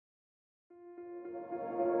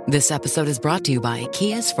This episode is brought to you by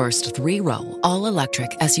Kia's first three-row, all-electric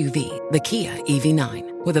SUV, the Kia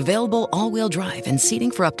EV9, with available all-wheel drive and seating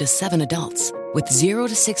for up to 7 adults. With 0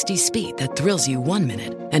 to 60 speed that thrills you 1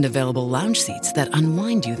 minute and available lounge seats that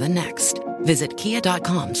unwind you the next. Visit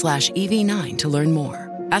kia.com/EV9 to learn more.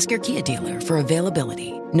 Ask your Kia dealer for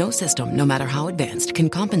availability. No system, no matter how advanced, can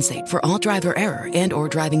compensate for all driver error and or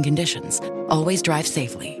driving conditions. Always drive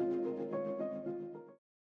safely.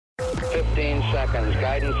 15 seconds.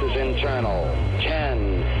 Guidance is internal.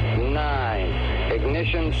 10, 9.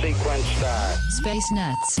 Ignition sequence start. Space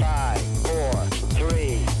Nuts. 5, 4,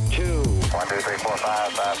 3, 2. 1, 2, 3, 4,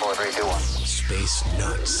 5, 5, 4, 3, 2, 1. Space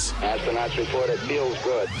Nuts. Astronauts report it feels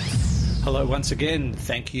good. Hello once again.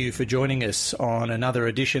 Thank you for joining us on another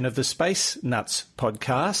edition of the Space Nuts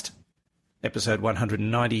podcast, episode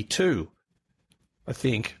 192. I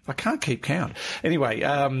think. I can't keep count. Anyway,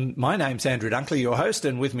 my name's Andrew Dunkley, your host,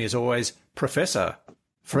 and with me as always, Professor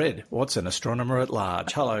Fred Watson, astronomer at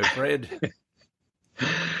large. Hello, Fred.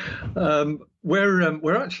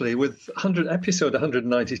 We're actually with episode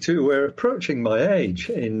 192. We're approaching my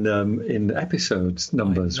age in episodes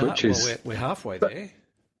numbers, which is we're halfway there.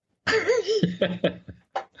 Yeah.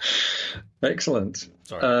 Excellent.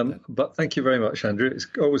 Sorry. But thank you very much, Andrew. It's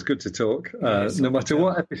always good to talk, Yes, no matter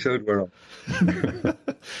what episode we're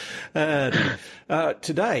on.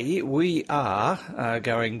 Today we are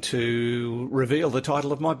going to reveal the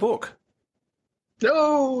title of my book.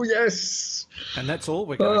 Oh, yes. And that's all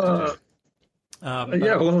we're going to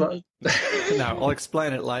do. No, I'll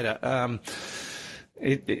explain it later.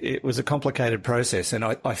 It was a complicated process, and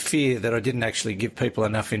I fear that I didn't actually give people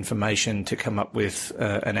enough information to come up with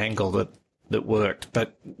an angle that worked.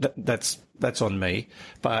 But that's on me.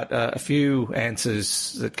 But a few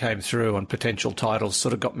answers that came through on potential titles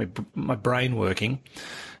sort of got my brain working,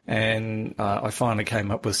 and I finally came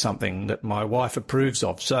up with something that my wife approves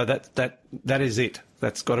of. So that is it.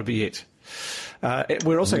 That's got to be it.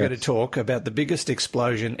 We're also going to talk about the biggest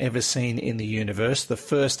explosion ever seen in the universe, the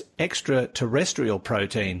first extraterrestrial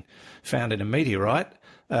protein found in a meteorite.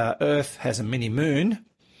 Earth has a mini-moon.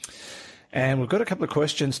 And we've got a couple of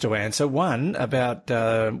questions to answer. One about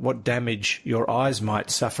what damage your eyes might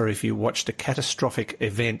suffer if you watched a catastrophic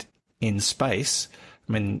event in space.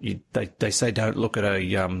 I mean, they say don't look at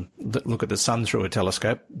the sun through a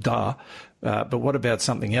telescope, but what about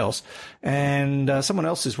something else? And someone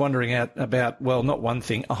else is wondering about, well, not one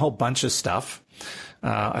thing, a whole bunch of stuff.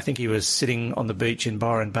 I think he was sitting on the beach in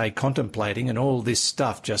Byron Bay contemplating, and all this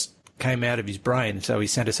stuff just came out of his brain. So he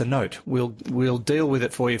sent us a note. We'll deal with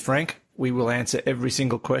it for you, Frank. We will answer every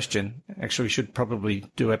single question. Actually, we should probably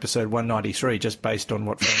do episode 193 just based on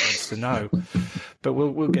what Frank wants to know. But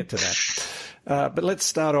we'll get to that. But let's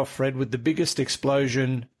start off, Fred, with the biggest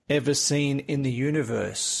explosion ever seen in the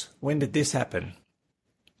universe. When did this happen?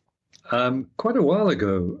 Quite a while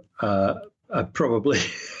ago, probably.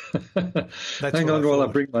 Hang on while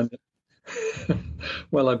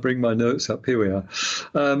I bring my notes up. Here we are.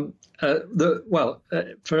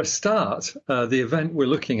 For a start, the event we're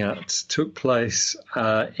looking at took place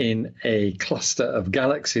in a cluster of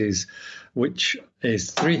galaxies, which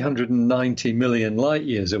is 390 million light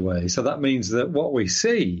years away. So that means that what we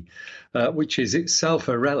see, which is itself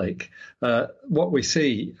a relic, what we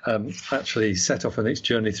see actually set off on its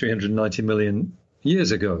journey 390 million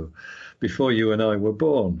years ago, before you and I were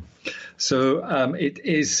born. So it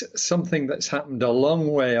is something that's happened a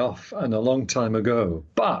long way off and a long time ago.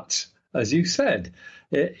 But, as you said,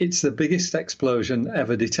 it's the biggest explosion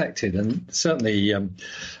ever detected, and certainly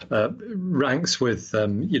ranks with,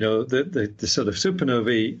 the sort of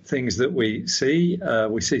supernovae things that we see.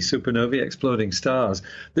 We see supernovae, exploding stars.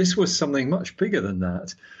 This was something much bigger than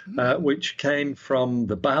that, which came from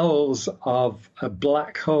the bowels of a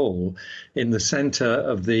black hole in the center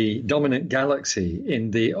of the dominant galaxy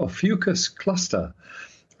in the Ophiuchus cluster.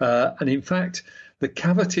 And in fact, the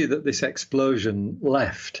cavity that this explosion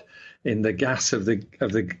left in the gas of the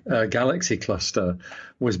galaxy cluster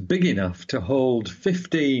was big enough to hold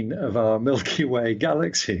 15 of our Milky Way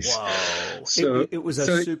galaxies. Wow! So it was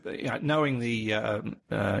super. Knowing the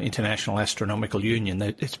International Astronomical Union,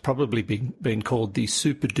 it's probably been called the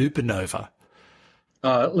super duper nova.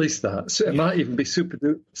 At least that. So it might even be super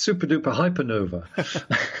duper hypernova.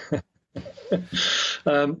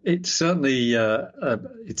 It's certainly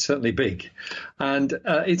big, and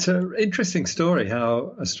it's an interesting story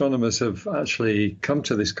how astronomers have actually come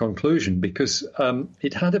to this conclusion, because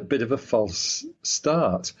it had a bit of a false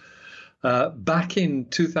start. Back in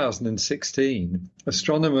 2016,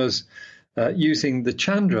 astronomers using the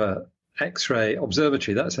Chandra X-ray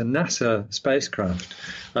observatory. That's a NASA spacecraft,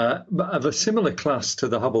 but of a similar class to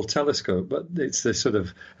the Hubble telescope, but it's the sort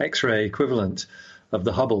of X-ray equivalent of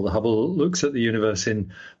the Hubble. The Hubble looks at the universe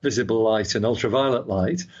in visible light and ultraviolet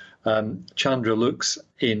light. Chandra looks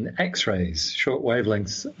in X-rays, short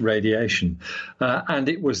wavelength radiation. And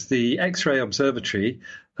it was the X-ray observatory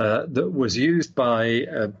that was used by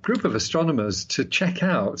a group of astronomers to check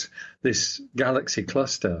out this galaxy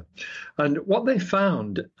cluster. And what they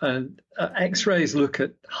found, X-rays look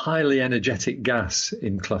at highly energetic gas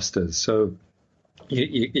in clusters. So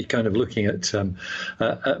you're kind of looking at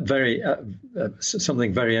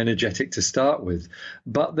something very energetic to start with.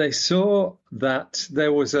 But they saw that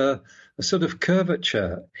there was a sort of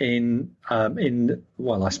curvature in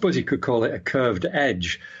well, I suppose you could call it a curved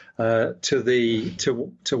edge to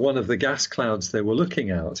one of the gas clouds they were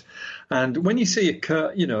looking at. And when you see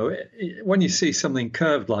when you see something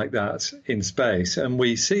curved like that in space, and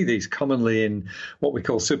we see these commonly in what we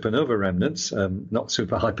call supernova remnants, not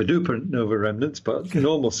super hyper duper nova remnants, but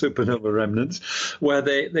normal supernova remnants, where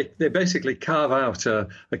they basically carve out a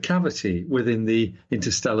cavity within the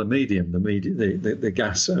interstellar medium, the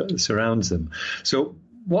gas surrounds them. So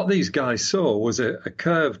what these guys saw was a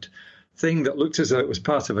curved thing that looked as though it was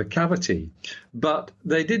part of a cavity, but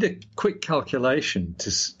they did a quick calculation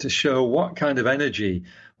to show what kind of energy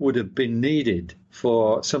would have been needed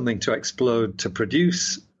for something to explode to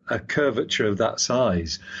produce a curvature of that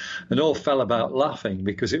size, and all fell about laughing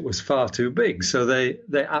because it was far too big. So they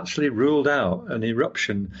actually ruled out an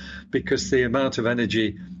eruption because the amount of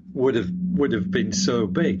energy would have been so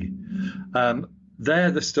big.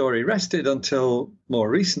 There the story rested until more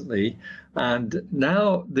recently, and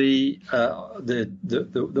now the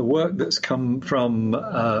work that's come from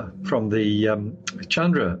the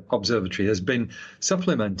Chandra Observatory has been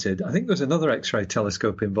supplemented. I think there's another X-ray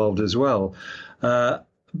telescope involved as well,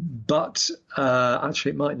 but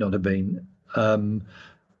actually it might not have been.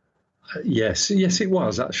 Yes, it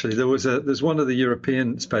was actually. There's one of the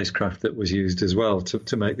European spacecraft that was used as well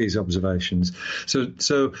to make these observations.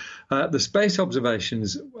 So the space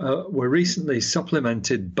observations were recently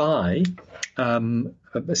supplemented by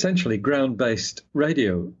essentially ground-based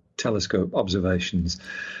radio telescope observations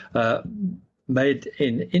made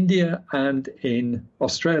in India and in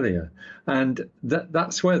Australia, and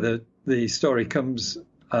that's where the story comes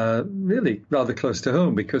really rather close to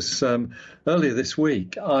home, because earlier this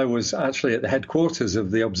week I was actually at the headquarters of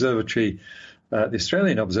the observatory, the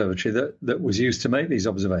Australian observatory that was used to make these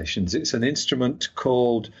observations. It's an instrument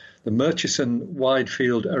called the Murchison Wide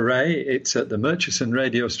Field Array. It's at the Murchison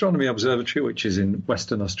Radio Astronomy Observatory, which is in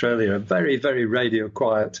Western Australia, a very, very radio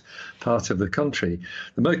quiet part of the country.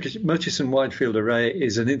 The Murchison Wide Field Array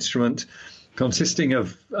is an instrument consisting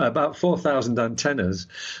of about 4,000 antennas,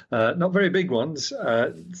 not very big ones,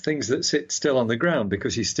 things that sit still on the ground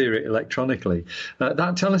because you steer it electronically.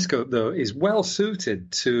 That telescope, though, is well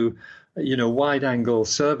suited to wide-angle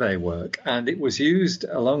survey work, and it was used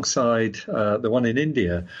alongside the one in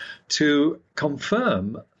India to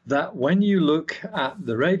confirm that when you look at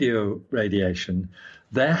the radio radiation,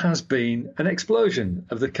 there has been an explosion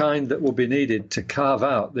of the kind that will be needed to carve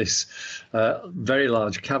out this very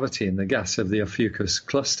large cavity in the gas of the Ophiuchus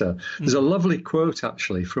cluster. There's a lovely quote,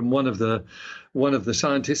 actually, from one of the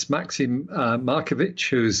scientists, Maxim Markovich,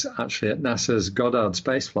 who's actually at NASA's Goddard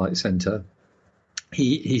Space Flight Center.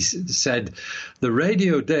 He said, the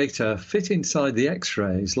radio data fit inside the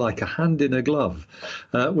X-rays like a hand in a glove,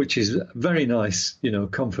 which is very nice,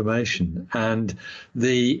 confirmation. And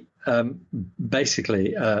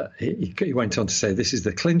basically, he went on to say, this is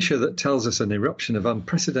the clincher that tells us an eruption of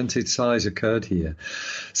unprecedented size occurred here.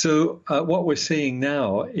 So what we're seeing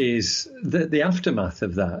now is the aftermath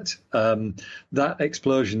of that. That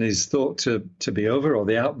explosion is thought to be over, or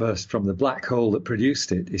the outburst from the black hole that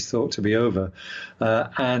produced it is thought to be over.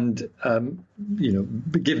 Given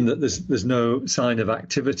that there's no sign of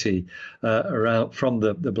activity around from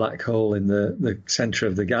the black hole in the center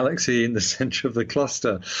of the galaxy, in the center of the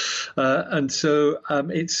cluster. And so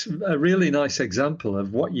it's a really nice example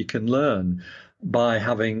of what you can learn by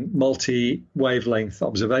having multi-wavelength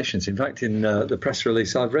observations. In fact, in the press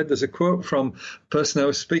release I've read, there's a quote from a person I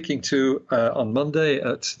was speaking to on Monday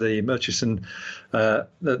at the Murchison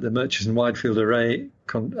Wide Field Array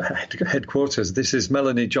headquarters. This is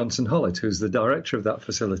Melanie Johnson-Hollett, who's the director of that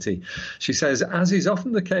facility. She says, as is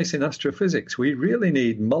often the case in astrophysics, we really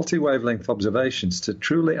need multi-wavelength observations to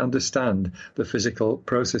truly understand the physical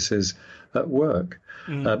processes at work.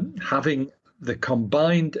 Having the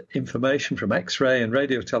combined information from X-ray and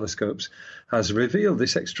radio telescopes has revealed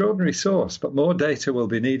this extraordinary source, but more data will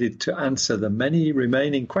be needed to answer the many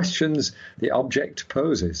remaining questions the object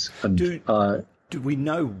poses. And do we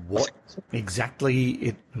know what exactly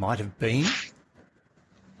it might have been?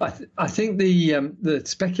 I think the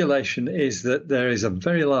speculation is that there is a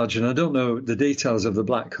very large, and I don't know the details of the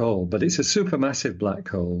black hole, but it's a supermassive black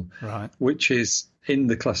hole, right, which is in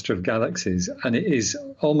the cluster of galaxies, and it is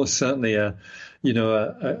almost certainly a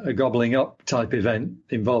gobbling up type event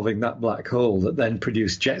involving that black hole that then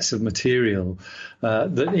produced jets of material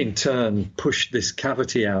that in turn pushed this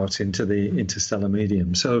cavity out into the interstellar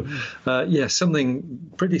medium. So,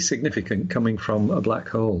 something pretty significant coming from a black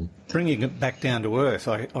hole. Bringing it back down to Earth,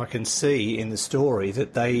 I can see in the story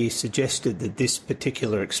that they suggested that this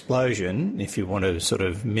particular explosion, if you want to sort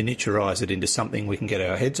of miniaturise it into something we can get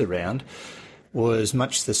our heads around, was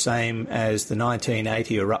much the same as the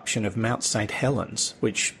 1980 eruption of Mount St. Helens,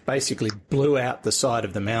 which basically blew out the side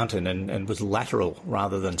of the mountain and was lateral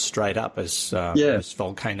rather than straight up as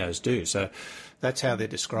volcanoes do. So that's how they're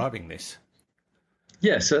describing this.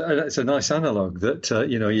 Yes, it's a nice analogue that,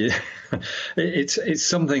 it's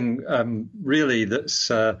something really that's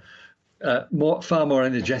far more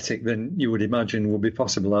energetic than you would imagine would be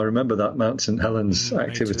possible. I remember that Mount St. Helens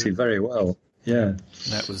activity very well. Yeah,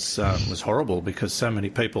 that was horrible because so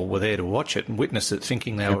many people were there to watch it and witness it,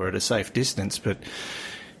 thinking they were at a safe distance. But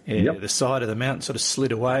the side of the mountain sort of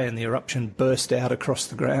slid away, and the eruption burst out across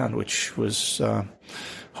the ground, which was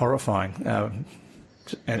horrifying.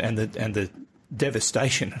 And the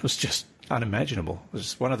devastation was just unimaginable. It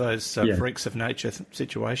was one of those freaks of nature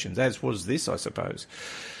situations, as was this, I suppose.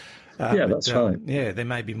 That's right. Yeah, there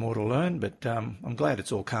may be more to learn, but I'm glad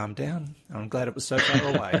it's all calmed down. I'm glad it was so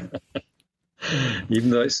far away.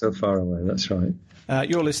 Even though it's so far away, that's right.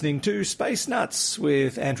 You're listening to Space Nuts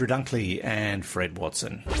with Andrew Dunkley and Fred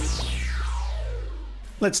Watson.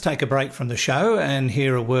 Let's take a break from the show and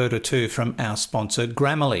hear a word or two from our sponsor,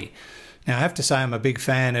 Grammarly. Now, I have to say I'm a big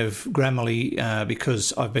fan of Grammarly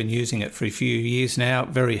because I've been using it for a few years now.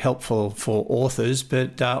 Very helpful for authors,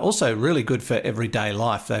 but also really good for everyday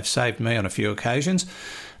life. They've saved me on a few occasions,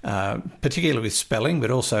 particularly with spelling,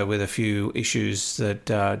 but also with a few issues that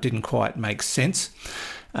didn't quite make sense.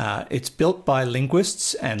 It's built by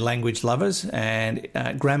linguists and language lovers, and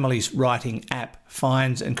Grammarly's writing app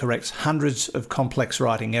finds and corrects hundreds of complex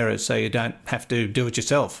writing errors, so you don't have to do it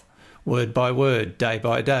yourself, word by word, day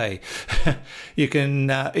by day. You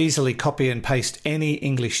can easily copy and paste any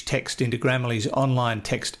English text into Grammarly's online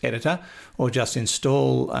text editor, or just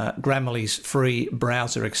install Grammarly's free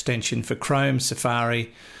browser extension for Chrome,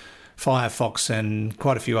 Safari, Firefox, and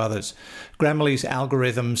quite a few others. Grammarly's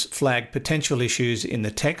algorithms flag potential issues in the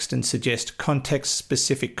text and suggest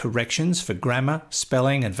context-specific corrections for grammar,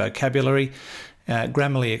 spelling, and vocabulary.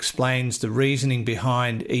 Grammarly explains the reasoning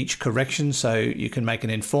behind each correction so you can make an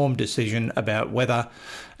informed decision about whether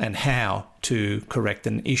and how to correct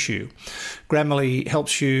an issue. Grammarly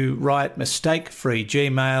helps you write mistake-free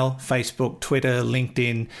Gmail, Facebook, Twitter,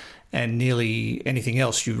 LinkedIn, and nearly anything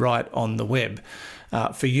else you write on the web.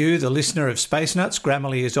 For you, the listener of Space Nuts,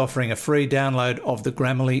 Grammarly is offering a free download of the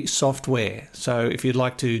Grammarly software. So if you'd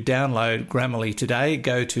like to download Grammarly today,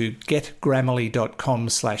 go to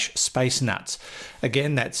getgrammarly.com/spacenuts.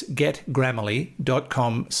 Again, that's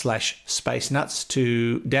getgrammarly.com/spacenuts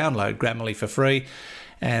to download Grammarly for free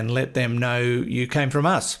and let them know you came from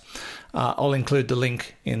us. I'll include the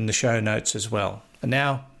link in the show notes as well. And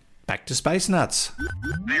now, back to Space Nuts.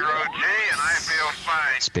 0G, and I feel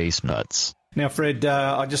fine. Space Nuts. Now, Fred,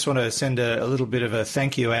 I just want to send a little bit of a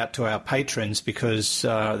thank you out to our patrons because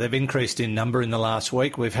they've increased in number in the last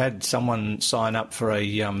week. We've had someone sign up for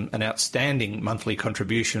an outstanding monthly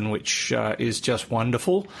contribution, which is just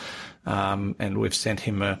wonderful. And we've sent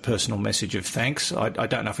him a personal message of thanks. I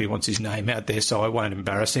don't know if he wants his name out there, so I won't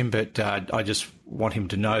embarrass him, but I just want him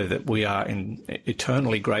to know that we are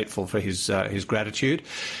eternally grateful for his gratitude.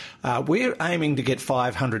 We're aiming to get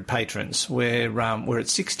 500 patrons. We're at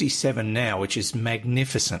 67 now, which is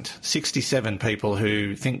magnificent. 67 people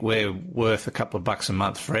who think we're worth a couple of bucks a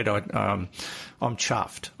month, Fred. I'm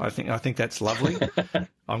chuffed. I think that's lovely.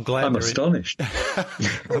 I'm astonished.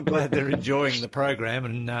 I'm glad they're enjoying the program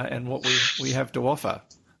and what we have to offer,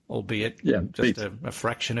 albeit just a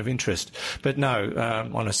fraction of interest. But no,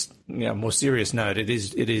 on a more serious note, it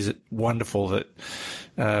is wonderful that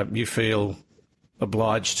you feel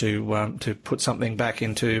obliged to put something back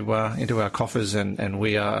into our coffers, and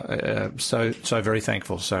we are so very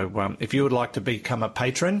thankful. So if you would like to become a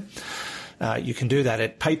patron, You can do that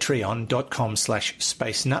at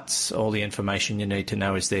patreon.com/spacenuts. All the information you need to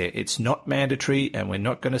know is there. It's not mandatory, and we're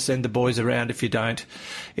not going to send the boys around if you don't.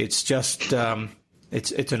 It's just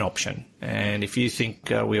it's an option. And if you think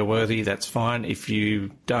we are worthy, that's fine. If you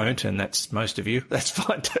don't, and that's most of you, that's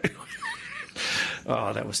fine too.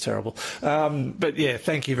 Oh, that was terrible. But yeah,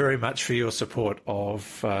 thank you very much for your support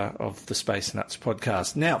of the Space Nuts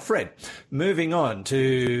podcast. Now, Fred, moving on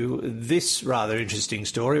to this rather interesting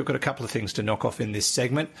story. We've got a couple of things to knock off in this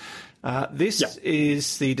segment. This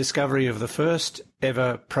is the discovery of the first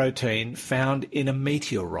ever protein found in a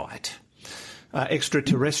meteorite,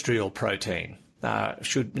 extraterrestrial protein.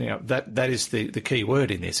 That is the key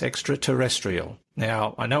word in this, extraterrestrial.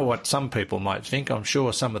 Now, I know what some people might think. I'm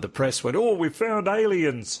sure some of the press went, "Oh, we found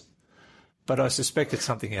aliens," but I suspect it's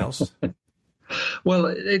something else. Well,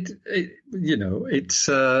 it's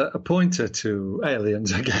a pointer to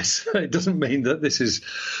aliens, I guess. It doesn't mean that this is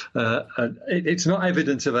it's not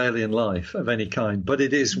evidence of alien life of any kind, but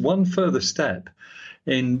it is one further step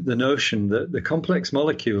in the notion that the complex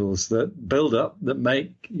molecules that build up, that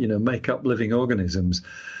make up living organisms,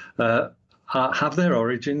 have their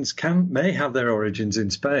origins, may have their origins in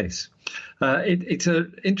space. It's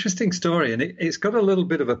an interesting story, and it's got a little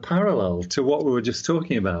bit of a parallel to what we were just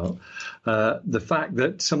talking about. The fact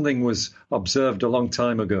that something was observed a long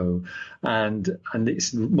time ago, and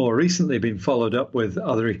it's more recently been followed up with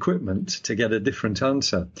other equipment to get a different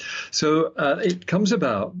answer. So it comes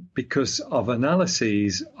about because of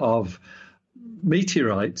analyses of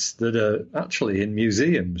meteorites that are actually in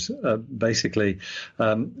museums. Basically,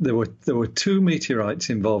 there were two meteorites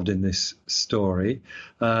involved in this story.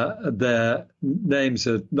 Their names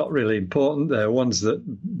are not really important. They're ones that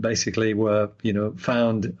basically were,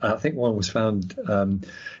 found. I think one was found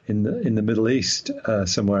in the Middle East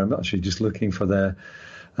somewhere. I'm actually just looking for their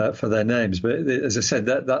names. But as I said,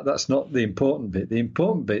 that's not the important bit. The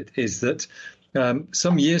important bit is that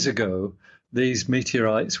some years ago, these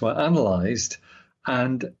meteorites were analysed,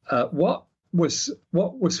 and what was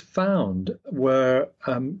found were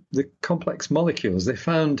the complex molecules. They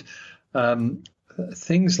found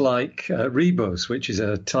things like ribose, which is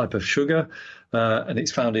a type of sugar, and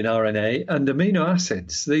it's found in RNA, and amino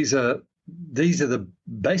acids. These are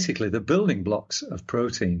basically the building blocks of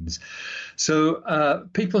proteins. So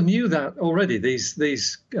people knew that already.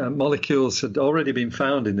 These molecules had already been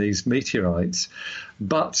found in these meteorites.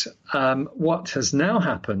 But what has now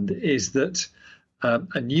happened is that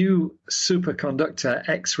a new superconductor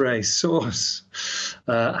X-ray source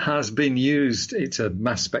has been used. It's a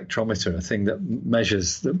mass spectrometer, a thing that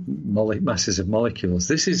measures the masses of molecules.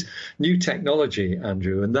 This is new technology,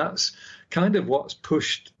 Andrew, and that's kind of what's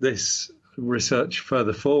pushed this research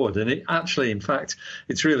further forward. And it actually, in fact,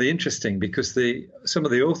 it's really interesting because some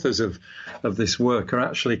of the authors of this work are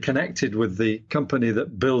actually connected with the company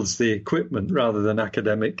that builds the equipment rather than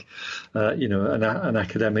academic, an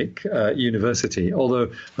academic university.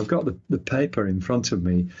 Although I've got the paper in front of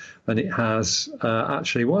me, and it has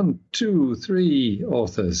actually 1, 2, 3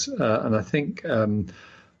 authors, and I think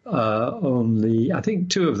I think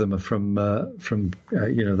 2 of them are from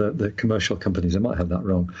the commercial companies. I might have that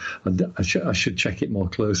wrong. I should check it more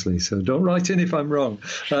closely. So don't write in if I'm wrong.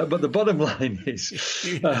 But the bottom line is,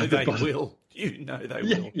 they will. will.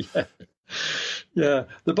 Yeah.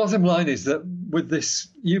 The bottom line is that with this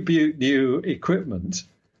new equipment,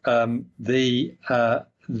 the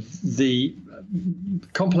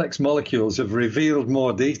complex molecules have revealed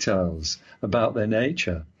more details about their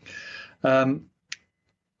nature.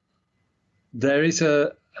 There is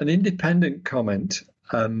an independent comment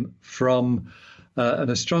from an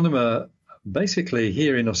astronomer, basically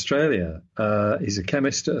here in Australia. He's a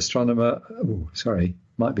chemist, astronomer. Oh, sorry,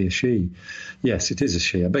 might be a she. Yes, it is a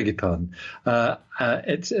she. I beg your pardon.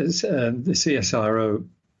 It's the CSIRO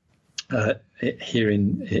here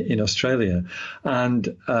in Australia,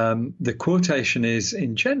 and the quotation is,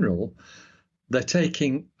 in general, they're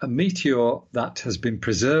taking a meteor that has been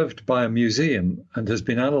preserved by a museum and has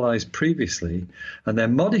been analysed previously, and they're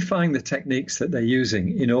modifying the techniques that they're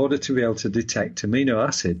using in order to be able to detect amino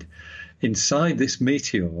acid inside this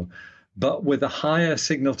meteor, but with a higher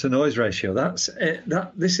signal-to-noise ratio.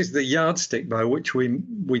 This is the yardstick by which we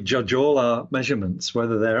judge all our measurements,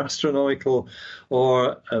 whether they're astronomical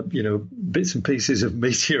or bits and pieces of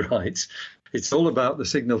meteorites. It's all about the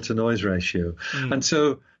signal-to-noise ratio, and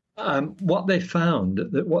so. What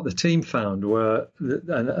the team found were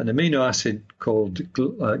an amino acid called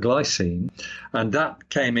glycine, and that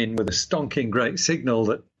came in with a stonking great signal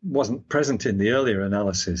that wasn't present in the earlier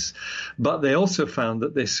analysis. But they also found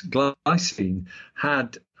that this glycine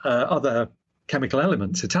had other chemical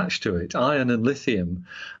elements attached to it, iron and lithium,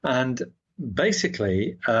 and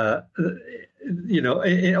basically,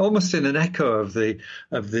 almost in an echo of the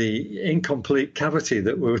incomplete cavity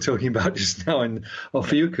that we were talking about just now in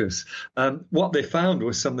Ophiuchus, what they found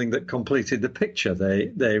was something that completed the picture.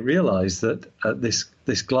 They realised that this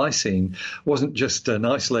glycine wasn't just an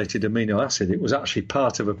isolated amino acid; it was actually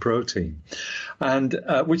part of a protein, and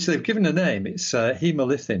which they've given a name. It's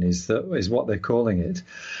hemolythin is what they're calling it.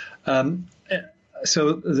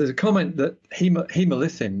 So there's a comment that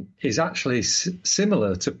hemolythin is actually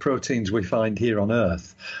similar to proteins we find here on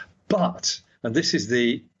Earth, but, and this is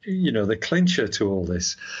the clincher to all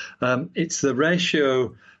this, it's the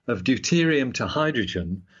ratio of deuterium to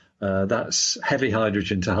hydrogen, that's heavy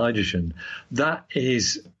hydrogen to hydrogen, that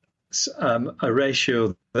is a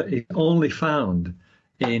ratio that is only found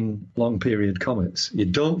in long period comets. You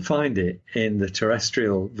don't find it in the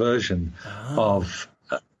terrestrial version of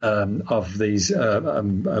these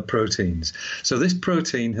proteins. So this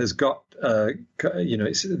protein has got,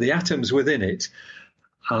 the atoms within it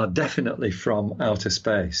are definitely from outer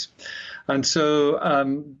space. And so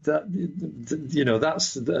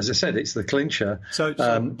that's, as I said, it's the clincher. So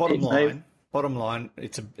bottom line,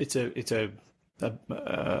 it's a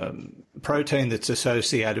protein that's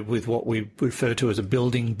associated with what we refer to as a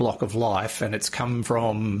building block of life, and it's come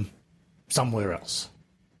from somewhere else.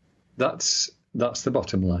 That's the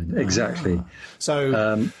bottom line, exactly.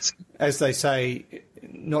 So, as they say,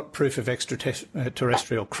 not proof of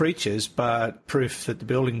extraterrestrial creatures, but proof that the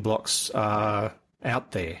building blocks are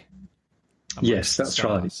out there. Yes, that's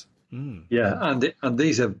right. Yeah, and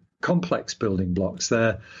these are complex building blocks.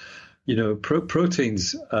 They're,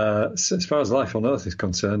 proteins. As far as life on Earth is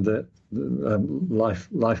concerned, that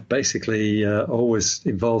life basically always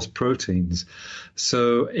involves proteins.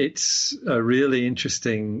 So it's a really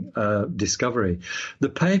interesting discovery. The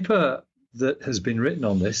paper that has been written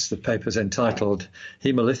on this, the paper's entitled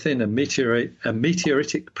Hemolythin, a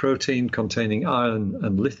meteoritic protein containing iron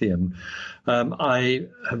and lithium. I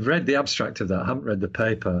have read the abstract of that. I haven't read the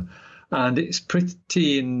paper. And it's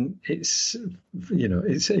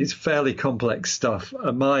it's fairly complex stuff.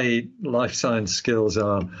 My life science skills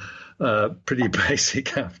are pretty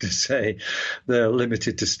basic, I have to say. They're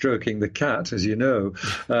limited to stroking the cat, as you know.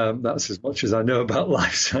 That's as much as I know about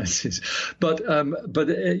life sciences. But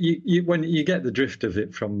when you get the drift of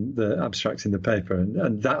it from the abstract in the paper,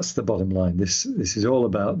 and that's the bottom line. This is all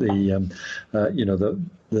about the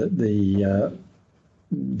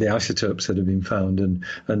isotopes that have been found and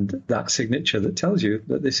that signature that tells you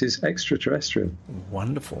that this is extraterrestrial.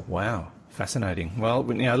 Wonderful. Wow. Fascinating. Well,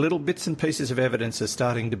 little bits and pieces of evidence are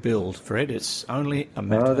starting to build, Fred. It's only a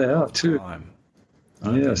matter of time.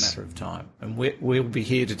 Only a matter of time. And we'll be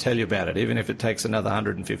here to tell you about it, even if it takes another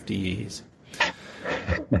 150 years.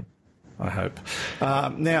 I hope.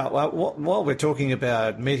 Now, while we're talking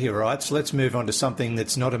about meteorites, let's move on to something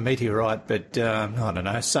that's not a meteorite, but, I don't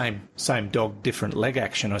know, same dog, different leg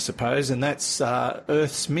action, I suppose, and that's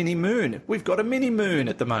Earth's mini-moon. We've got a mini-moon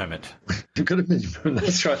at the moment. We've got a mini-moon,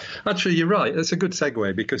 that's right. Actually, you're right. That's a good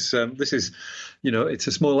segue because this is, it's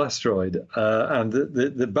a small asteroid, and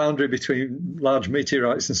the boundary between large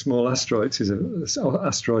meteorites and small asteroids is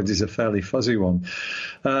a fairly fuzzy one.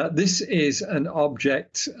 This is an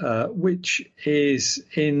object which is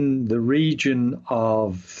in the region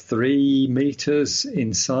of 3 meters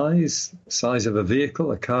in size of a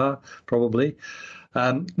vehicle, a car, probably,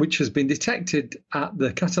 which has been detected at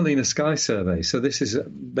the Catalina Sky Survey. So this is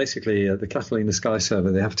basically the Catalina Sky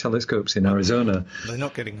Survey. They have telescopes in Arizona. They're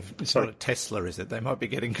not getting, it's not a Tesla, is it? They might be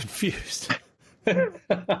getting confused.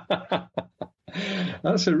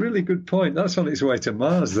 That's a really good point. That's on its way to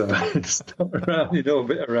Mars, though. It's not around in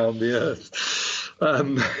orbit around the Earth.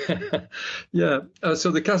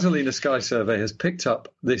 So the Catalina Sky Survey has picked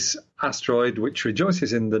up this asteroid, which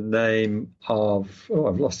rejoices in the name of. Oh,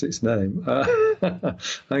 I've lost its name.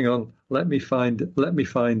 Hang on. Let me find the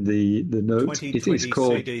note. 2020 it is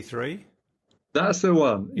called CD3. That's the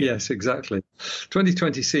one. Yeah. Yes, exactly.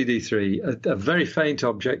 2020 CD3, a very faint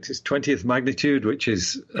object. It's 20th magnitude, which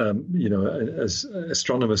is, as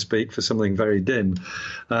astronomers speak, for something very dim.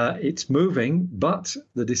 It's moving, but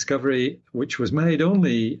the discovery, which was made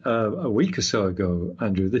only a week or so ago,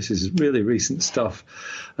 Andrew, this is really recent stuff.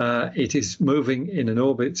 It is moving in an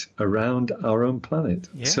orbit around our own planet.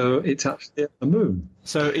 Yeah. So it's actually a moon.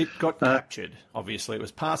 So it got captured, obviously. It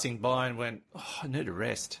was passing by and went, I need a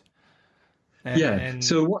rest. And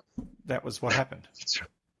so that was what happened.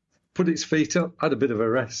 Put its feet up, had a bit of a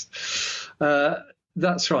rest.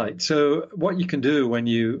 That's right. So what you can do when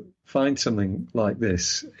you find something like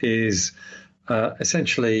this is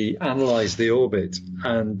essentially analyze the orbit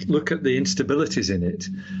and look at the instabilities in it.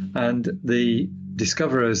 And the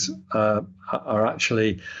discoverers are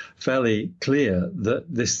actually fairly clear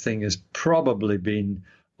that this thing has probably been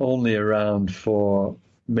only around for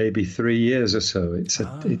maybe 3 years or so. It's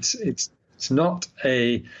not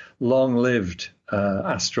a long-lived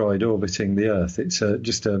asteroid orbiting the Earth. It's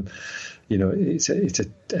just a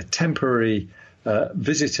temporary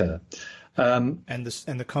visitor. And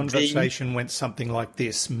the conversation went something like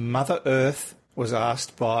this: Mother Earth was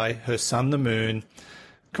asked by her son, the Moon,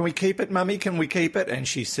 "Can we keep it, Mummy? Can we keep it?" And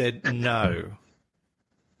she said no,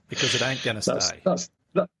 because it ain't going to stay.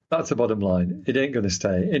 That's the bottom line. It ain't going to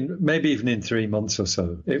stay. Maybe even in 3 months or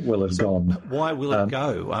so, it will have gone. Why will it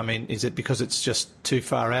go? I mean, is it because it's just too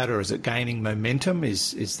far out, or is it gaining momentum?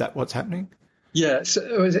 Is that what's happening? Yeah,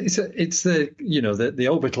 so it's the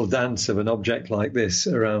orbital dance of an object like this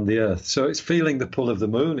around the Earth. So it's feeling the pull of the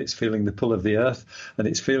Moon, it's feeling the pull of the Earth, and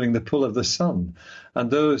it's feeling the pull of the Sun.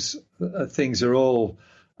 And those things are all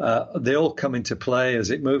they all come into play as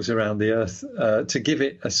it moves around the Earth to give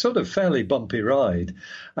it a sort of fairly bumpy ride.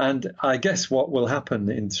 And I guess what will happen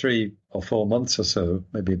in 3 or 4 months or so,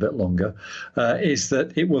 maybe a bit longer, is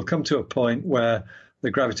that it will come to a point where the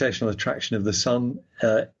gravitational attraction of the Sun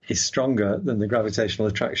is stronger than the gravitational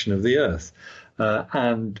attraction of the Earth.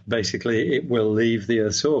 And basically it will leave the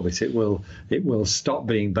Earth's orbit. It will stop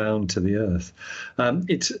being bound to the Earth.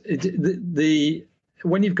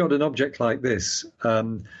 When you've got an object like this,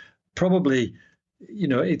 probably,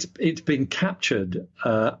 it's been captured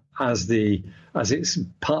as it's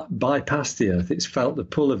bypassed the Earth. It's felt the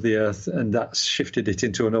pull of the Earth, and that's shifted it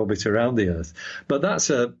into an orbit around the Earth. But that's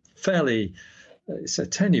it's a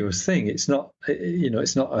tenuous thing. It's not,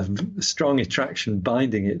 it's not a strong attraction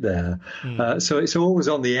binding it there. So it's always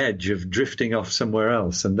on the edge of drifting off somewhere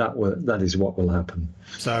else, and that is what will happen.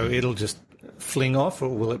 So it'll just fling off, or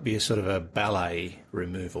will it be a sort of a ballet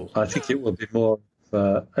removal? I think it will be more.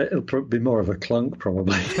 It'll be more of a clunk,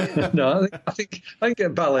 probably. No, I think a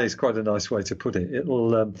ballet is quite a nice way to put it. It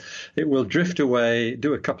will drift away,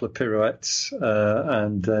 do a couple of pirouettes,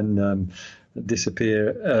 and then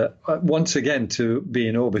disappear once again to be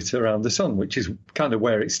in orbit around the Sun, which is kind of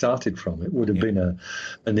where it started from. It would have been a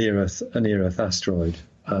near-Earth asteroid.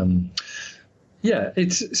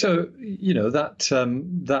 It's so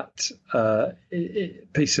that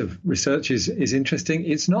piece of research is interesting.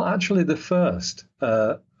 It's not actually the first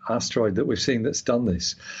asteroid that we've seen that's done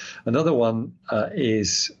this. Another one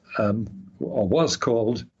is. Or was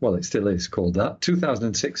called, well, it still is called that,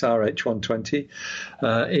 2006 RH120.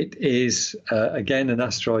 It is, again, an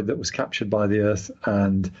asteroid that was captured by the Earth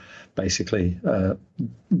and basically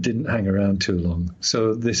didn't hang around too long.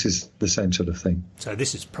 So this is the same sort of thing. So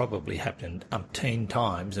this has probably happened umpteen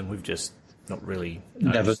times, and we've just not really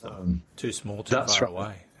never known. Too small, too far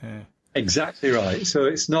away. Yeah. Exactly right. So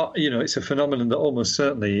it's not, it's a phenomenon that almost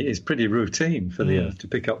certainly is pretty routine for the Earth to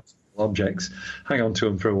pick up objects, hang on to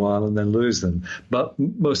them for a while and then lose them. But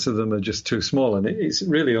most of them are just too small, and it's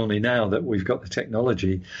really only now that we've got the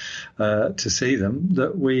technology to see them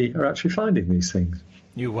that we are actually finding these things.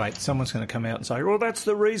 You wait, someone's going to come out and say, well, that's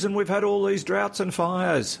the reason we've had all these droughts and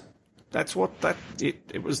fires. That's what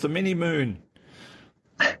it was, the mini moon.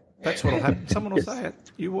 That's what will happen. Someone will say it.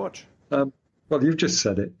 You watch. Well, you've just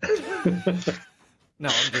said it. No,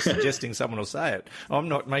 I'm just suggesting someone will say it. I'm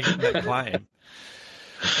not making that claim.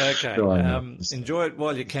 Okay, enjoy it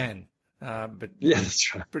while you can, but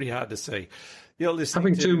that's right. Pretty hard to see. You're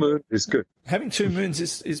listening. Having 2 moons is good. Having 2 moons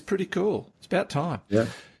is pretty cool. It's about time. Yeah.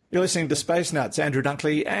 You're listening to Space Nuts, Andrew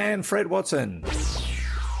Dunkley and Fred Watson.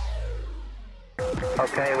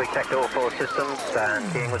 Okay, we checked all 4 systems and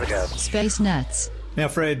skiing with a go. Space Nuts. Now,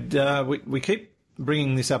 Fred, we keep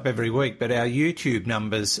bringing this up every week, but our YouTube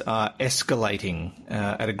numbers are escalating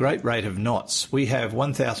at a great rate of knots. We have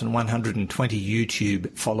 1,120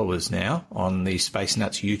 YouTube followers now on the Space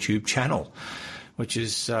Nuts YouTube channel, which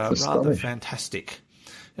is rather fantastic.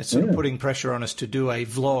 It's sort of putting pressure on us to do a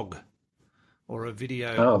vlog or a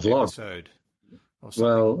video episode.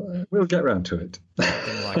 Well, we'll get round to it.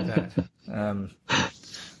 Something like that.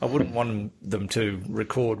 I wouldn't want them to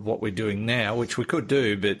record what we're doing now, which we could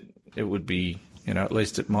do, but it would be, at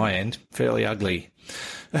least at my end, fairly ugly,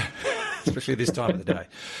 especially this time of the day.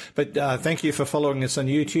 But thank you for following us on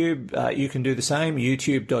YouTube. You can do the same,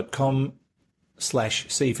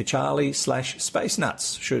 youtube.com/C for Charlie/Space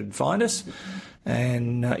Nuts should find us.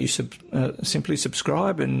 And you simply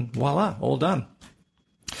subscribe and voila, all done.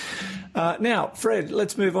 Now, Fred,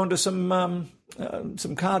 let's move on to some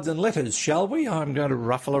cards and letters, shall we? I'm going to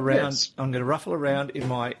ruffle around. Yes. I'm going to ruffle around in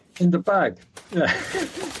the bag. Yeah.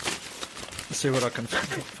 See what I can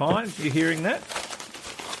find. You hearing that?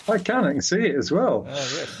 I can see it as well. Oh,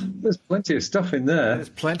 yes. There's plenty of stuff in there. There's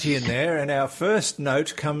plenty in there. And our first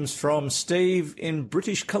note comes from Steve in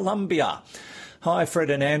British Columbia. Hi, Fred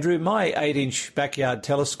and Andrew. My 8-inch backyard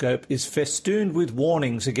telescope is festooned with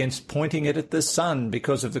warnings against pointing it at the sun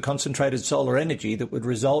because of the concentrated solar energy that would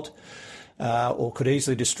result or could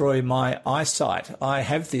easily destroy my eyesight. I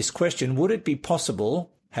have this question. Would it be possible,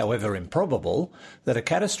 however improbable, that a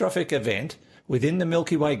catastrophic event within the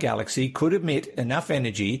Milky Way galaxy could emit enough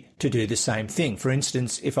energy to do the same thing? For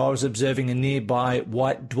instance, if I was observing a nearby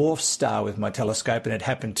white dwarf star with my telescope and it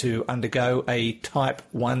happened to undergo a Type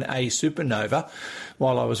 1a supernova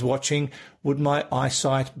while I was watching, would my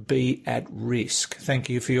eyesight be at risk? Thank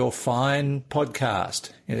you for your fine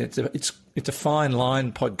podcast. It's a fine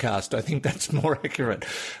line podcast. I think that's more accurate.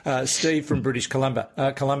 Steve from British Columbia,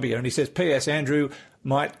 and he says, P.S. Andrew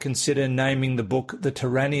might consider naming the book The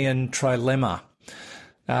Turanian Trilemma.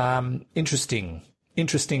 Interesting,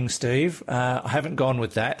 Steve. I haven't gone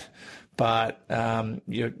with that, but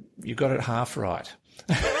you got it half right.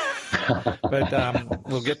 But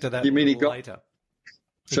we'll get to that later.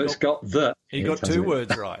 It's got the. He got two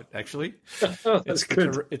words right, actually. That's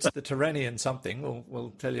good. It's the Turanian something.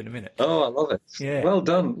 We'll tell you in a minute. Oh, I love it. Yeah. Well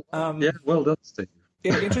done. Well done, Steve.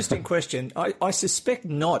 Yeah, interesting question. I suspect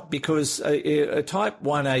not, because a Type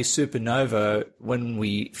 1a supernova, when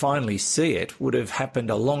we finally see it, would have happened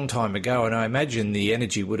a long time ago, and I imagine the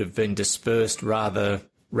energy would have been dispersed rather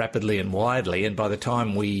rapidly and widely, and by the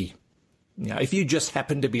time if you just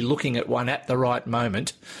happened to be looking at one at the right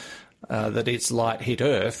moment, that its light hit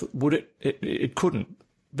Earth, would it couldn't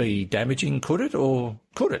be damaging, could it, or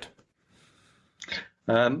could it?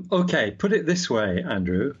 Okay, put it this way,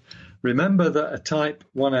 Andrew. Remember that a Type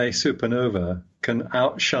 1a supernova can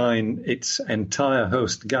outshine its entire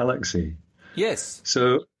host galaxy. Yes.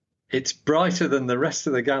 So it's brighter than the rest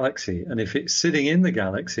of the galaxy. And if it's sitting in the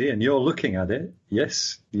galaxy and you're looking at it,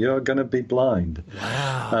 yes, you're going to be blind.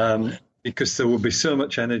 Wow. Because there will be so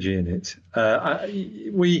much energy in it.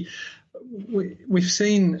 We've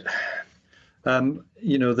seen,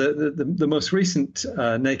 the most recent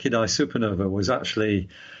naked eye supernova was actually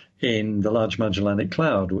in the Large Magellanic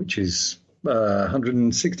Cloud, which is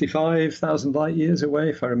 165,000 light years away,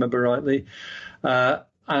 if I remember rightly.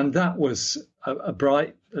 And that was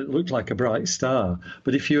it looked like a bright star.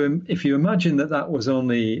 But if you imagine that was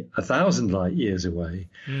only 1,000 light years away,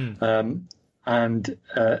 and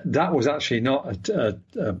that was actually not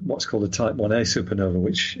what's called a Type 1a supernova,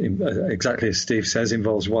 which, exactly as Steve says,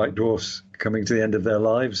 involves white dwarfs coming to the end of their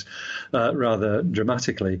lives rather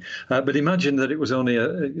dramatically. But imagine that it was only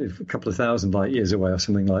a couple of thousand light years away or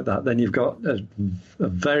something like that. Then you've got a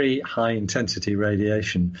very high intensity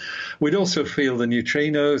radiation. We'd also feel the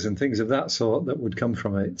neutrinos and things of that sort that would come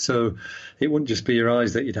from it. So it wouldn't just be your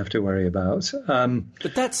eyes that you'd have to worry about.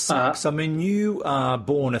 But that sucks. I mean, you are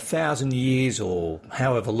born 1,000 years or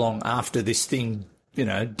however long after this thing,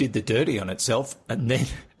 did the dirty on itself, and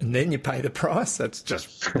then you pay the price. It's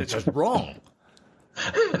just wrong.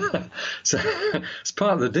 So it's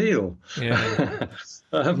part of the deal. Yeah.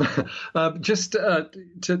 Just to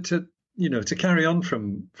carry on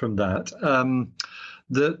from that.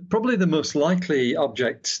 Probably the most likely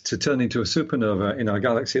object to turn into a supernova in our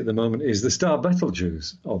galaxy at the moment is the star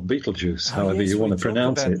Betelgeuse, or Betelgeuse, however you want to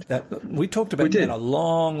pronounce it. We talked about that a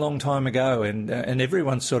long, long time ago, and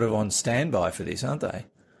everyone's sort of on standby for this, aren't they?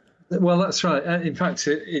 Well, that's right. In fact,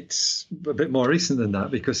 it's a bit more recent than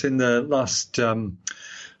that, because in the last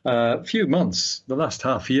few months, the last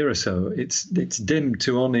half year or so, it's dimmed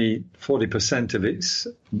to only 40% of its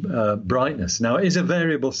brightness. Now, it is a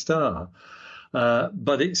variable star.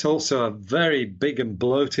 But it's also a very big and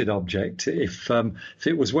bloated object. If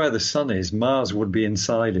it was where the sun is, Mars would be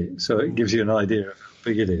inside it. So it gives you an idea of how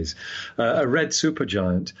big it is. A red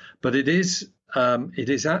supergiant, but it is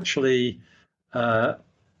actually,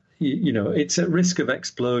 it's at risk of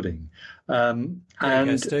exploding. And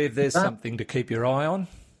Steve, there's something to keep your eye on.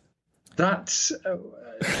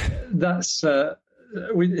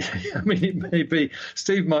 It may be.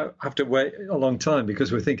 Steve might have to wait a long time, because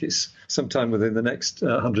we think it's sometime within the next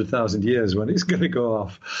 100,000 years when it's going to go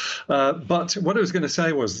off. But what I was going to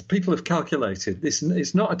say was, people have calculated this.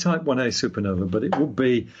 It's not a Type 1a supernova, but it would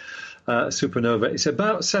be a supernova. It's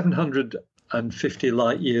about 750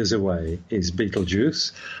 light years away is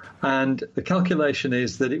Betelgeuse, and the calculation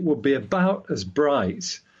is that it would be about as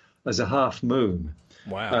bright as a half moon.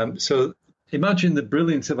 Wow. So imagine the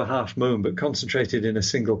brilliance of a half moon, but concentrated in a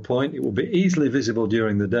single point. It will be easily visible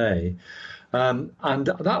during the day. And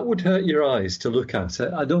that would hurt your eyes to look at.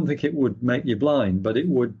 I don't think it would make you blind, but it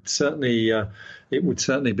would certainly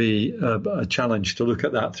be a challenge to look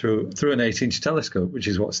at that through an 8-inch telescope, which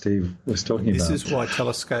is what Steve was talking about. This is why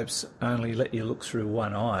telescopes only let you look through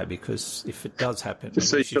one eye, because if it does happen,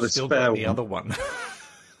 so you've still got the other one.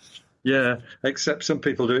 Yeah, except some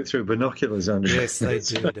people do it through binoculars, Andrew. Yes, they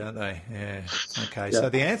do, don't they? Yeah. Okay, so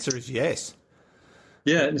the answer is yes.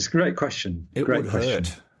 Yeah, it's a great question. It would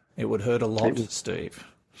hurt. It would hurt a lot, Steve.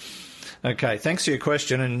 Okay, thanks for your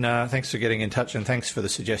question, and thanks for getting in touch, and thanks for the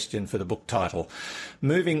suggestion for the book title.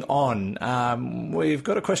 Moving on, we've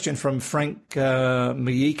got a question from Frank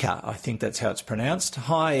Mieka. I think that's how it's pronounced.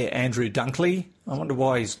 Hi, Andrew Dunkley. I wonder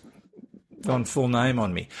why he's gone full name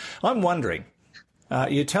on me. I'm wondering,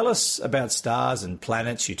 you tell us about stars and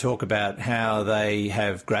planets, you talk about how they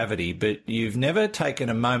have gravity, but you've never taken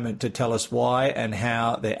a moment to tell us why and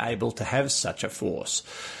how they're able to have such a force.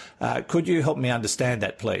 Could you help me understand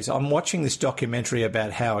that, please? I'm watching this documentary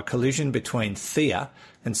about how a collision between Theia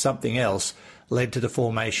and something else led to the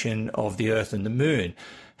formation of the Earth and the Moon.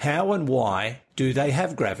 How and why do they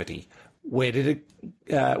have gravity? Where did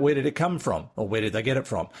it come from, or where did they get it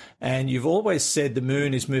from? And you've always said the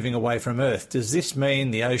moon is moving away from Earth. Does this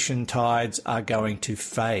mean the ocean tides are going to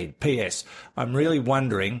fade? P.S. I'm really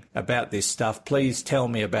wondering about this stuff. Please tell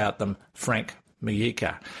me about them, Frank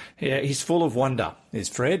Mieka. Yeah, he's full of wonder, is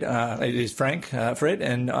Fred. It is Frank, Fred,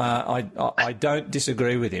 and I don't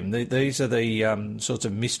disagree with him. These are the sorts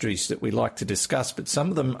of mysteries that we like to discuss, but some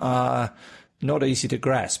of them are not easy to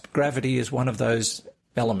grasp. Gravity is one of those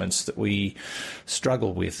elements that we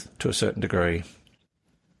struggle with to a certain degree.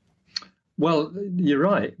 Well, you're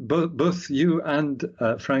right. Both you and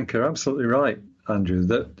Frank are absolutely right, Andrew,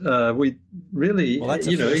 that we really,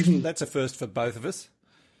 that's a first for both of us.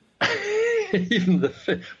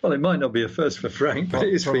 Well, it might not be a first for Frank, but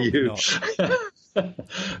it is for you.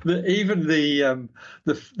 Even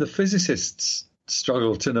the physicists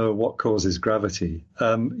struggle to know what causes gravity.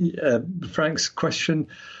 Frank's question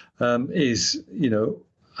is,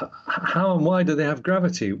 how and why do they have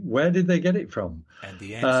gravity? Where did they get it from? And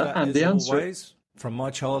the answer, always, from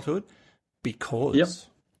my childhood, because. Yep.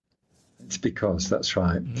 It's because, that's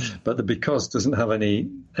right. But the because doesn't have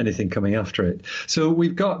anything coming after it. So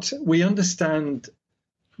we understand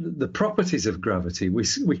the properties of gravity.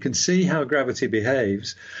 We can see how gravity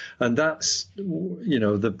behaves, and that's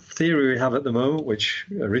the theory we have at the moment, which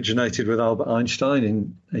originated with Albert Einstein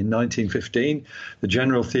in 1915, the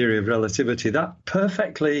general theory of relativity. That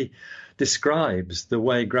perfectly describes the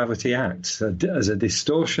way gravity acts as a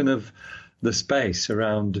distortion of the space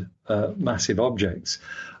around massive objects.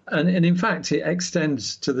 And in fact, it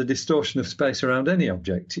extends to the distortion of space around any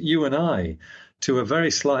object. You and I, to a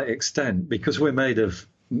very slight extent, because we're made of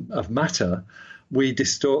matter, we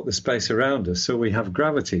distort the space around us, so we have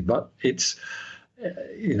gravity. But it's,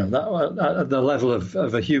 that at the level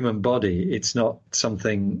of a human body, it's not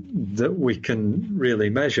something that we can really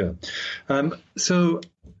measure. So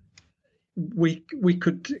we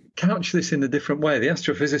could couch this in a different way. The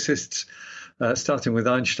astrophysicists, starting with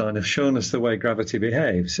Einstein, have shown us the way gravity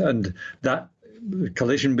behaves, and that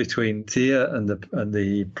collision between Theia and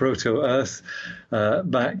the proto-Earth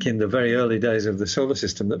back in the very early days of the solar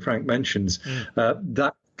system that Frank mentions,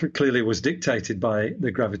 that clearly was dictated by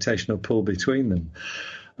the gravitational pull between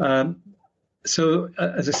them. So,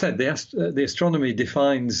 as I said, the astronomy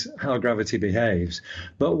defines how gravity behaves,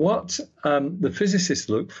 but what the physicists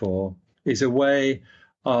look for is a way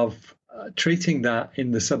of treating that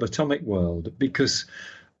in the subatomic world, because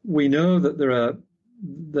we know that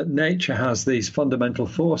nature has these fundamental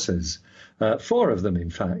forces, 4 of them, in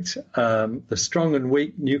fact. The strong and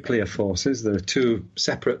weak nuclear forces. There are 2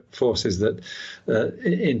 separate forces that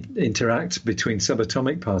interact between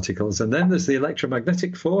subatomic particles. And then there's the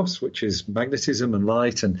electromagnetic force, which is magnetism and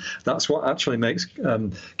light, and that's what actually makes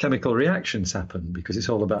chemical reactions happen, because it's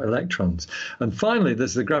all about electrons. And finally,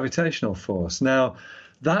 there's the gravitational force. Now,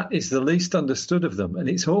 that is the least understood of them, and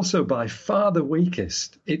it's also by far the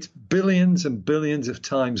weakest. It's billions and billions of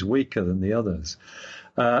times weaker than the others.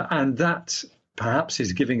 And that perhaps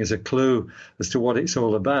is giving us a clue as to what it's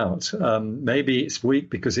all about. Maybe it's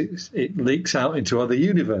weak because it leaks out into other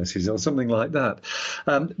universes or something like that.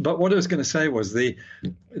 But what I was going to say was the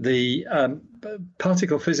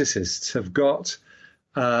particle physicists have got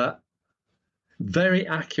very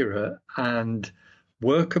accurate and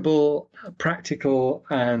workable, practical,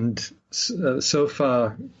 and so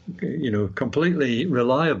far, completely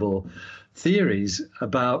reliable theories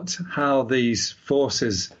about how these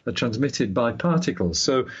forces are transmitted by particles.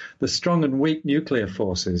 So the strong and weak nuclear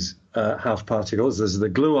forces have particles. There's the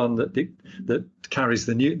gluon that carries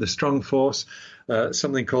the strong force,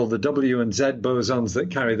 something called the W and Z bosons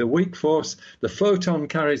that carry the weak force. The photon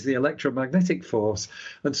carries the electromagnetic force.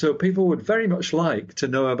 And so people would very much like to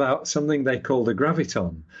know about something they call the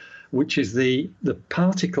graviton, which is the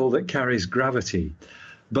particle that carries gravity.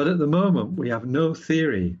 But at the moment, we have no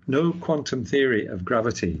quantum theory of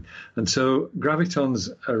gravity. And so gravitons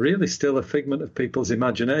are really still a figment of people's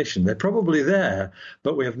imagination. They're probably there,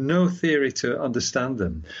 but we have no theory to understand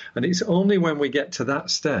them. And it's only when we get to that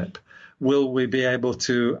step will we be able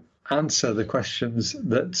to answer the questions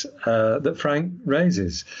that Frank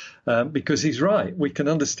raises, because he's right. We can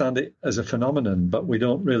understand it as a phenomenon, but we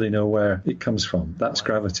don't really know where it comes from. That's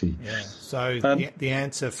gravity. Yeah. So the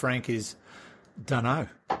answer, Frank, is dunno.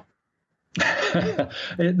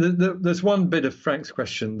 There's one bit of Frank's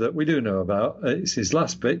question that we do know about. It's his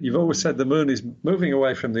last bit. You've always said the moon is moving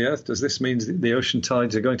away from the Earth. Does this mean that the ocean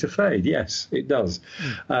tides are going to fade? Yes, it does.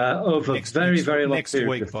 Over very long next period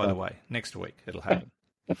week, of by time. the way. Next week it'll happen.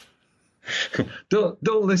 Don't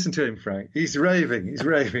listen to him, Frank. He's raving.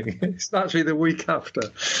 It's actually the week after.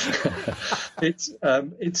 It's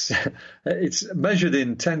measured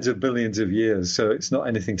in tens of billions of years, so it's not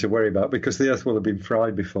anything to worry about because the Earth will have been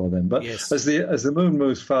fried before then. But yes. as the moon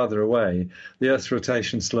moves farther away, the Earth's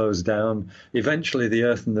rotation slows down. Eventually, the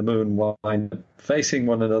Earth and the moon wind up facing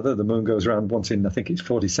one another. The moon goes around once in, I think it's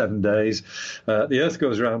 47 days. The Earth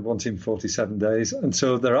goes around once in 47 days, and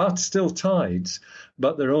so there are still tides,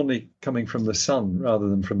 but they're only coming from the sun rather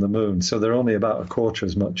than from the moon. So they're only about a quarter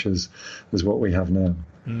as much as what we have now.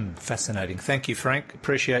 Fascinating. Thank you, Frank.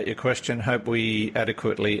 Appreciate your question. Hope we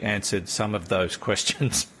adequately answered some of those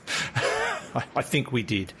questions. I think we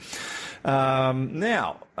did.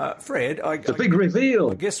 Now, Fred, the big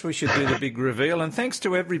reveal. I guess we should do the big reveal. And thanks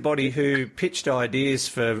to everybody who pitched ideas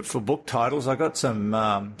for book titles. I got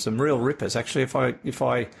some real rippers. Actually, if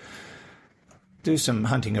I do some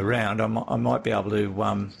hunting around, I might be able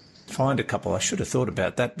to find a couple. I should have thought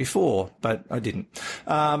about that before, but I didn't.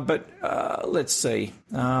 But let's see.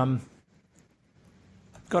 Got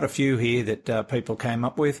a few here that people came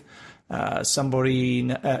up with.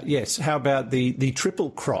 Yes. How about the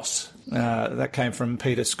Triple Cross? That came from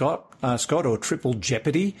Peter Scott, or Triple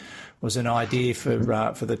Jeopardy was an idea for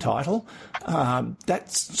the title.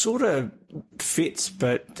 That sort of fits,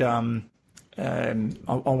 but I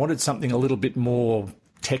wanted something a little bit more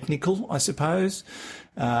technical, I suppose.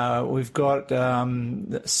 We've got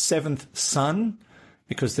the Seventh Sun,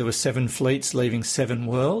 because there were 7 fleets leaving 7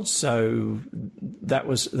 worlds. So that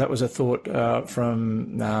was a thought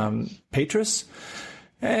from Petrus.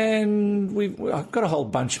 And I've got a whole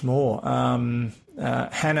bunch more.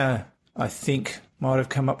 Hannah, I think, might have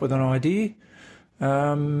come up with an idea.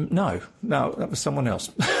 No, that was someone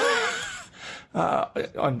else.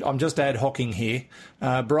 I'm just ad hocing here.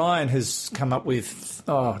 Brian has come up with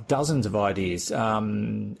dozens of ideas.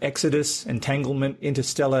 Exodus, entanglement,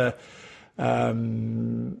 interstellar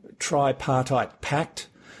tripartite pact,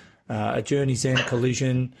 a journey's end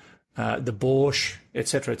collision, the Borscht,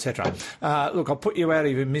 etc., etc. Look, I'll put you out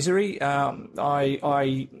of your misery. I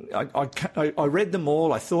read them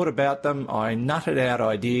all. I thought about them. I nutted out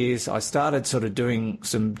ideas. I started sort of doing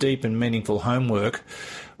some deep and meaningful homework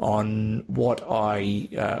on what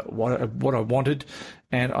I wanted,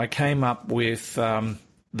 and I came up with the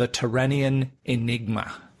Turanian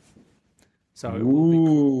Enigma. So,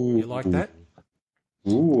 you like that?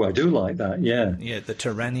 Ooh, I do like that, yeah. Yeah, the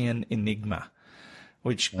Turanian Enigma,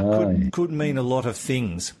 which could mean a lot of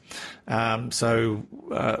things. Look,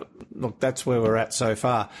 that's where we're at so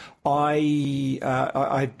far.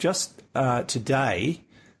 I just today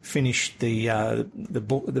finished the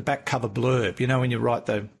book, the back cover blurb. You know, when you write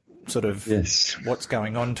the sort of what's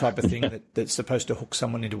going on type of thing that's supposed to hook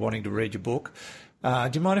someone into wanting to read your book.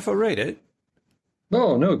 Do you mind if I read it?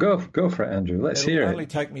 Oh, no, go for it, Andrew. Let's hear it. It'll only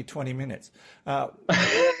take me 20 minutes. When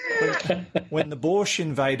the Borscht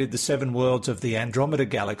invaded the 7 worlds of the Andromeda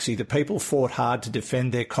Galaxy, the people fought hard to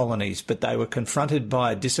defend their colonies, but they were confronted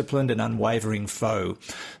by a disciplined and unwavering foe.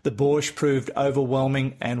 The Borscht proved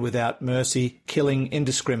overwhelming and without mercy, killing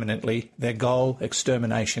indiscriminately, their goal,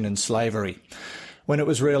 extermination and slavery. When it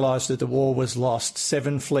was realised that the war was lost,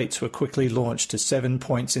 7 fleets were quickly launched to 7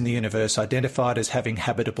 points in the universe identified as having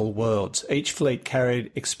habitable worlds. Each fleet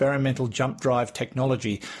carried experimental jump drive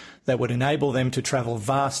technology that would enable them to travel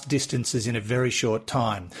vast distances in a very short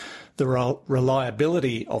time. The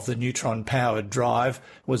reliability of the neutron-powered drive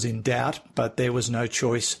was in doubt, but there was no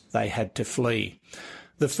choice. They had to flee.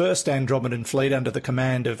 The first Andromedan fleet under the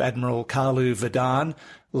command of Admiral Kalu Vadan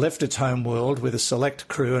left its home world with a select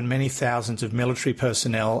crew and many thousands of military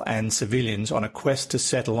personnel and civilians on a quest to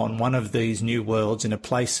settle on one of these new worlds in a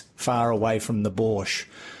place far away from the Borsch.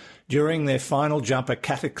 During their final jump, a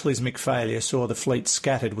cataclysmic failure saw the fleet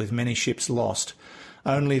scattered with many ships lost.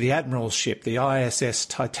 Only the Admiral's ship, the ISS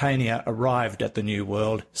Titania, arrived at the new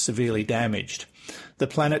world, severely damaged. The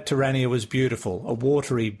planet Terrania was beautiful, a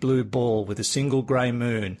watery blue ball with a single grey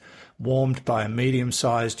moon, warmed by a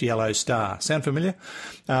medium-sized yellow star. Sound familiar?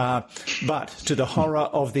 But to the horror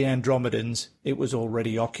of the Andromedans, it was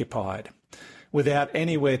already occupied. Without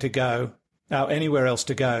anywhere else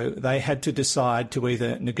to go, they had to decide to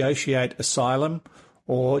either negotiate asylum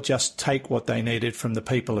or just take what they needed from the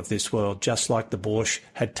people of this world, just like the Borsch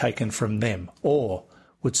had taken from them. Or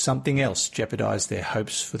would something else jeopardise their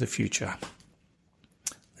hopes for the future?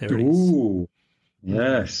 There it is. Ooh,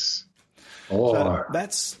 yes. So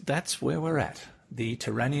that's where we're at. The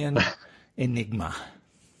Terranian Enigma.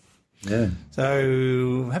 Yeah.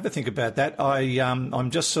 So have a think about that. I'm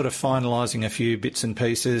just sort of finalising a few bits and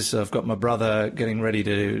pieces. I've got my brother getting ready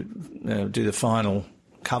to do the final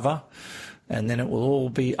cover, and then it will all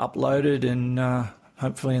be uploaded, and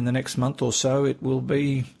hopefully in the next month or so it will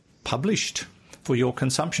be published for your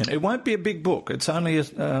consumption. It won't be a big book. It's only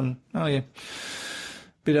a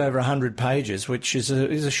bit over 100 pages, which is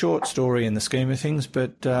a short story in the scheme of things,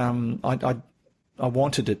 but I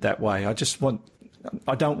wanted it that way. I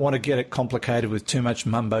don't want to get it complicated with too much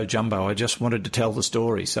mumbo jumbo. I just wanted to tell the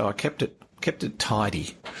story, so I kept it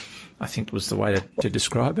tidy, I think was the way to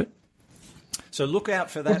describe it. So look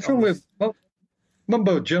out for that. What's wrong with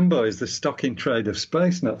mumbo jumbo? Is the stock in trade of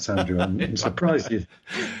space nuts, Andrew? I'm surprised you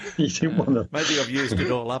didn't want to. Maybe I've used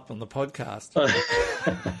it all up on the podcast.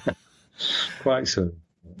 Quite so.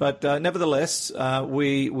 But nevertheless,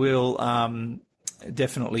 we will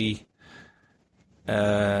definitely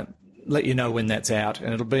let you know when that's out,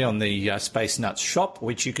 and it'll be on the Space Nuts shop,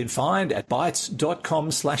 which you can find at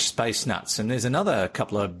bytes.com/spacenuts. And there's another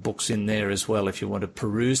couple of books in there as well if you want to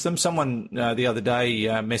peruse them. Someone the other day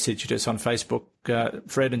messaged us on Facebook,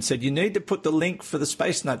 Fred, and said, you need to put the link for the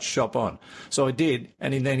Space Nuts shop on. So I did,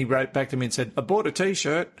 and then he wrote back to me and said, I bought a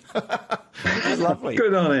T-shirt. Lovely.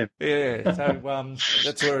 Good on him. Yeah, so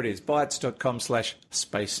that's where it is,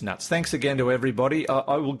 bytes.com/spacenuts. Thanks again to everybody.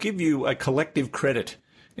 I will give you a collective credit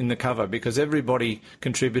in the cover because everybody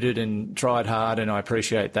contributed and tried hard, and I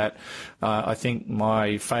appreciate that. I think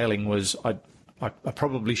my failing was I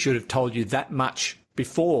probably should have told you that much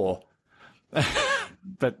before,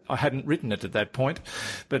 but I hadn't written it at that point.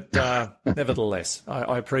 But nevertheless,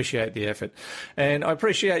 I appreciate the effort, and I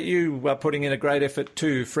appreciate you putting in a great effort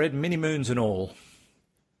too, Fred, mini moons and all.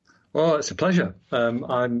 Well, it's a pleasure.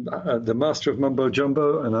 I'm the master of mumbo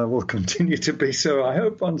jumbo, and I will continue to be so, I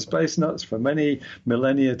hope, on Space Nuts for many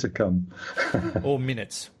millennia to come. Or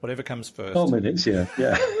minutes, whatever comes first. Or minutes, yeah.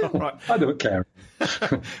 All right. I don't care.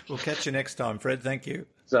 We'll catch you next time, Fred. Thank you.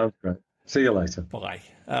 Sounds great. See you later. Bye.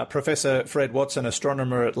 Professor Fred Watson,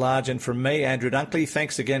 astronomer at large, and from me, Andrew Dunkley,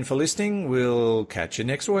 thanks again for listening. We'll catch you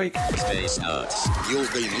next week. Space Nuts.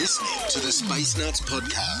 You've been listening to the Space Nuts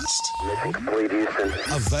podcast.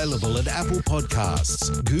 Available at Apple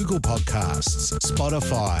Podcasts, Google Podcasts,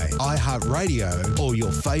 Spotify, iHeartRadio, or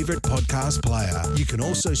your favourite podcast player. You can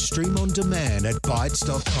also stream on demand at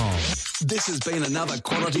Bytes.com. This has been another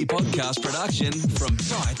quality podcast production from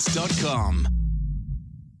Bytes.com.